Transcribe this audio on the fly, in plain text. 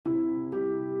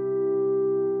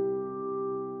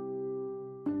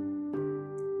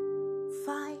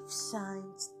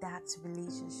Signs that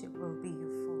relationship will be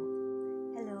your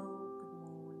fault. Hello, good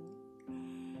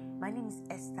morning. My name is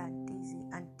Esther Daisy,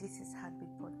 and this is Heartbeat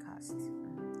Podcast.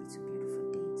 It's a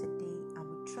beautiful day today, and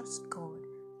we trust God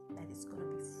that it's going to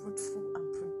be fruitful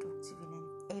and productive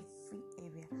in every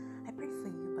area. I pray for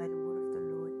you by the word of the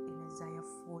Lord in Isaiah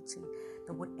 40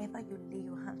 that whatever you lay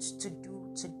your hands to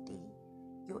do today,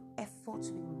 your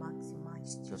efforts will be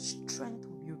maximized, your strength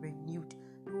will be renewed,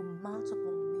 you will mount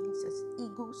upon wings as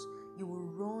eagles, you will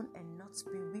run and not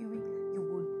be weary, you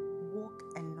will walk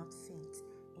and not faint.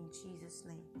 In Jesus'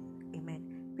 name,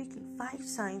 amen. Quickly, 5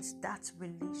 signs that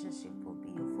relationship will be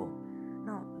your fault.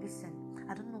 Now, listen,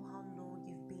 I don't know how long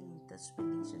you've been in this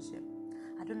relationship.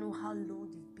 I don't know how long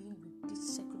you've been with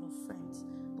these secular friends,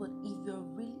 but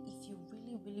if you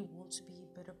really want to be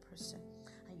a better person,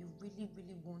 and you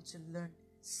really want to learn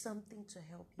something to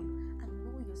help you and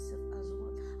know yourself as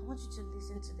well, I want you to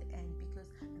listen to the end, because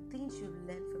the things you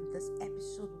learn from this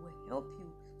episode will help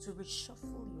you to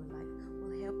reshuffle your life,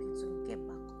 will help you to get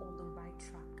back on the right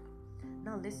track.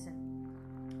 Now listen,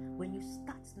 when you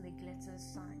start neglecting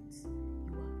signs,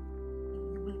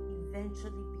 you will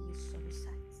eventually be a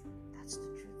suicide. That's the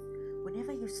truth.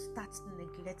 Whenever you start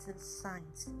neglecting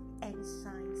signs, any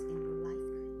signs in your life,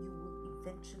 you will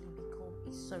eventually become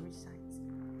a suicide.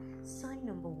 Sign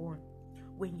number 1,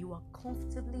 when you are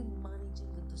comfortably managing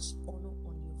the dishonor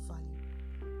on your value.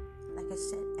 Like I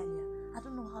said earlier, I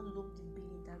don't know how long you've been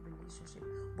in that relationship,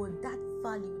 but that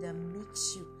value that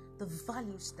makes you, the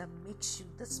values that makes you,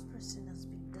 this person has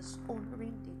been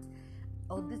dishonoring it,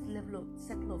 or this level of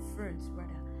circle of friends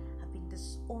rather, have been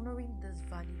dishonoring this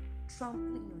value,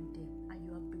 trampling on them, and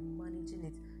you have been managing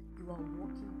it. You are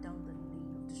walking down the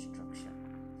lane of destruction.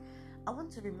 I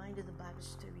want to remind you the Bible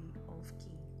story of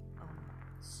King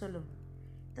Solomon,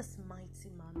 this mighty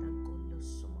man that God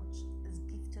loves so much, is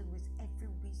gifted with every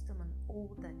wisdom and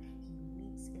all that he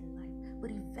needs in life.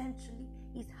 But eventually,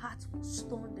 his heart was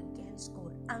turned against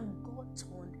God, and God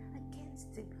turned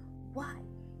against him. Why?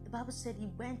 The Bible said he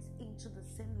went into the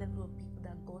same level of people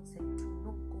that God said, do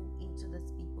not go into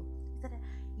these people.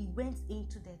 He went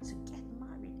into there to get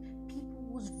married. People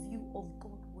whose view of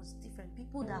God was different,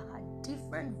 people that had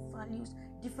different values,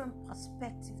 different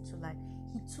perspective to life.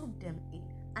 He took them in,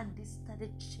 and they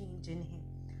started changing him.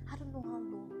 I don't know how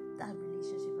long that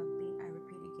relationship has been. I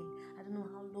repeat again, I don't know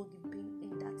how long you've been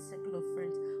in that circle of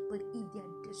friends, but if they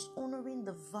are dishonoring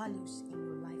the values in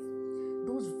your life,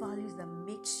 those values that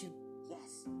makes you,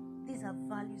 yes, these are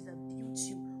values that build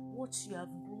you, what you have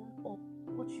grown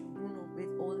up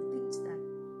with, all the things that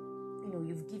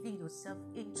you've given yourself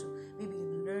into, maybe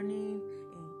in learning,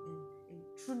 in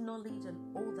true knowledge and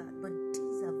all that. But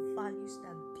these are values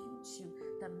that build you,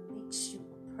 that makes you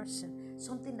a person,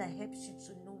 something that helps you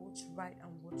to know what's right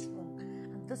and what's wrong.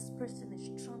 And this person is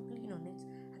trampling on it,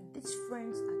 and these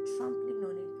friends are trampling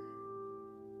on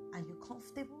it, and you're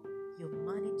comfortable, you're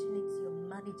managing it, you're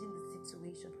managing the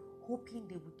situation, hoping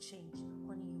they will change.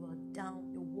 Honey, you are down,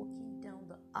 you're walking down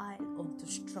the aisle of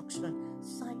destruction.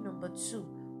 Sign number 2,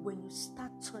 when you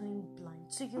start turning blind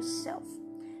to yourself.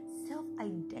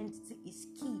 Self-identity is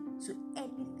key to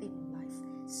anything in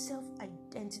life.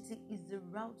 Self-identity is the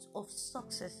route of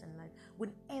success in life.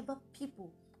 Whenever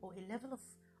people or a level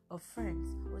of friends,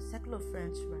 or circle of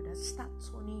friends rather, start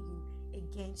turning you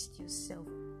against yourself,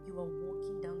 you are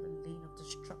walking down the lane of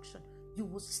destruction. You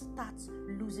will start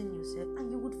losing yourself,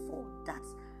 and you would fall.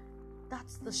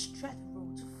 That's the straight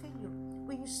road to failure.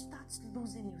 When you start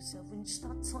losing yourself, when you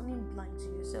start turning blind to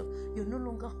yourself, you're no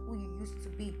longer who you used to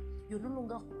be. You're no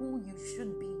longer who you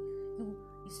should be. You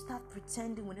start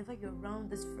pretending whenever you're around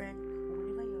this friend, or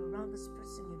whenever you're around this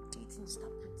person you're dating,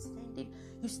 start pretending.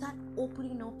 You start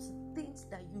opening up to things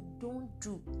that you don't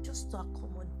do just to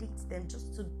accommodate them,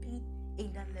 just to be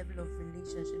in that level of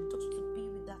relationship, just to be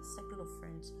with that circle of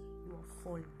friends. You are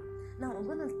falling. Now, I'm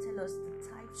going to tell us the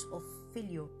types of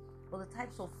failure, or the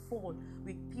types of fall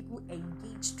with people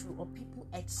engage through, or people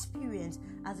experience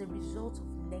as a result of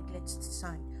neglect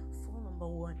sign. Fall number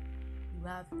 1, you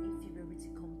have inferiority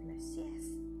complex. Yes.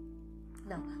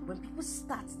 Now, when people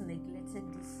start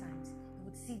neglecting these signs, you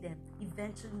would see them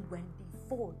eventually, when they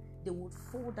fall, they would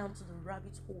fall down to the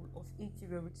rabbit hole of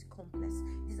inferiority complex.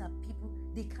 These are people,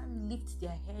 they can't lift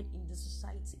their head in the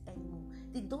society anymore.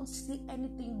 They don't see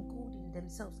anything good in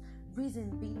themselves. Reason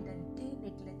being that they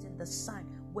neglected the sign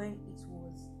when it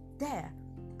was there,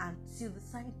 until the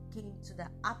sign came to the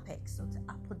apex of the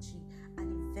apogee,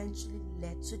 and eventually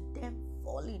led to them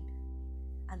falling,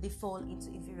 and they fall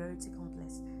into inferiority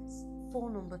complex. Fall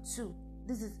number 2,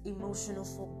 this is emotional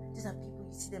fall. These are people,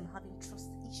 you see them having trust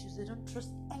issues. They don't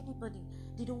trust anybody.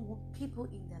 They don't want people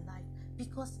in their life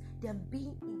because they are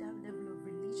being in that level of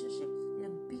relationship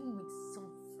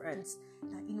friends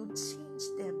that,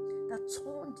 changed them, that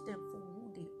turned them from who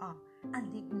they are. And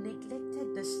they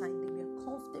neglected the sign. They were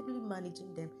comfortably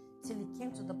managing them till it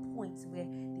came to the point where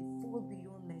they fall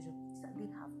beyond measure. So they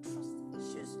have trust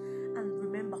issues. And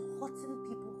remember, hurting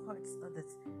people hurts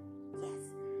others. Yes.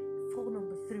 Fall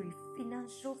number 3,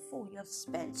 financial fall. You have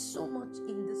spent so much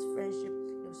in this friendship.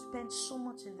 You have spent so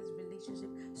much in this relationship.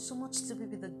 So much to be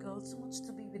with the girl, so much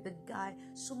to be with the guy,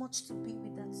 so much to be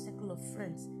with that circle of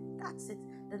friends. That's it.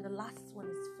 Then the last one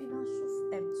is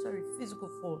physical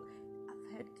fall. I've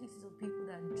heard cases of people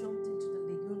that jumped into the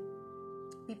lagoon,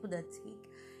 people that take,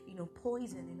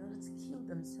 poison in order to kill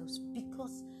themselves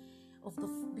because of the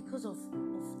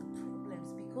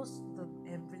problems, because the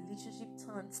relationship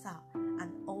turns out,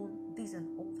 and all this and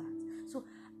all that. So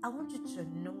I want you to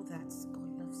know that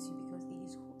God loves you, because it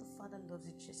is who the Father loves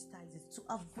you chastises, to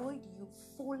avoid you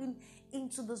falling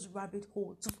into this rabbit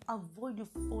hole, to avoid you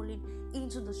falling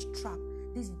into this trap,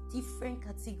 these different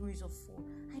categories of fall.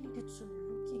 I need you to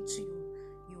look into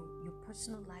your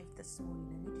personal life this morning.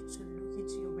 I need you to look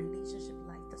into your relationship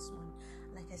life this morning.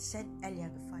 Like I said earlier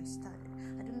before I started,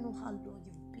 I don't know how long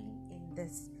you've been in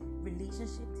this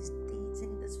relationship, this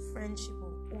dating, this friendship,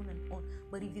 or on and on.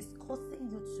 But if it's causing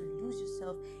you to lose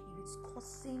yourself, if it's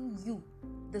causing you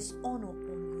dishonor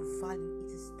on your value,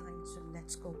 it is time to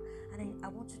let go. And I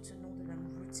want you to know that I'm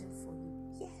rooting for you.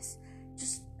 Yes,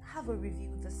 just have a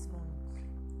review this morning.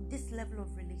 This level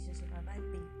of relationship, have I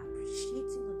been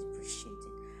appreciating or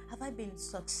depreciating? Have I been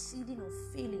succeeding or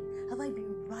failing? Have I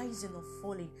been rising or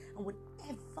falling? And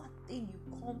whatever thing you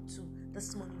come to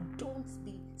this morning, don't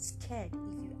be scared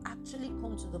if you actually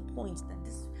come to the point that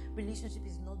this relationship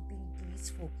is not being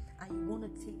blissful and you want to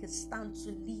take a stand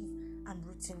to leave. I'm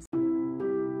rooting for you.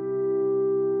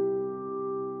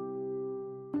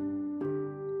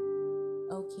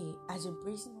 Okay, as you're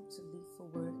bracing up to leave for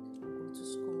work or go to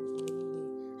school or anywhere,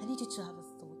 I need you to have a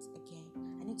thought again.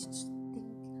 I need you to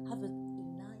have a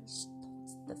nice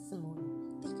thought this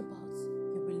morning. Think about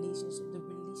your relationship, the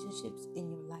relationships in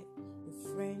your life, your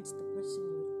friends, the person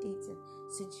you're dating,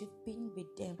 since you've been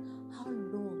with them. How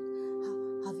long?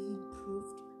 Have you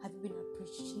improved? Have you been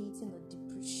appreciating or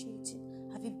depreciating?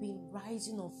 Have you been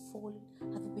rising or falling?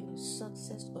 Have you been a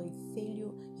success or a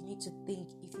failure? You need to think.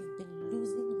 If you've been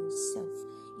losing yourself,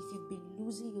 if you've been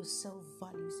losing your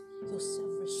self-values, your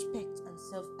self-respect and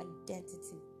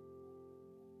self-identity,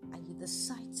 and you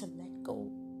decide to let go,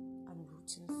 I'm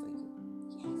rooting for you.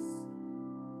 Yes.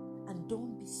 And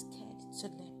don't be scared to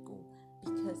let go,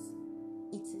 because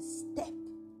it's a step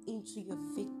into your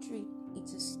victory.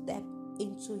 It's a step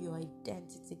into your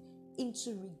identity,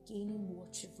 into regaining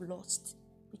what you've lost,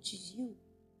 which is you.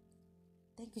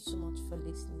 Thank you so much for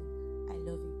listening. I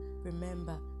love you.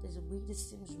 Remember, there's a way that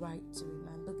seems right to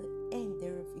remember, the end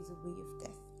thereof is a way of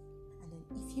death. And then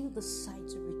if you decide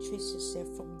to retrace yourself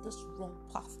from this wrong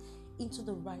path into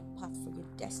the right path for your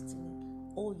destiny,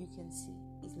 all you can see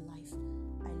is life.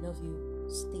 I love you.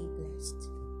 Stay blessed.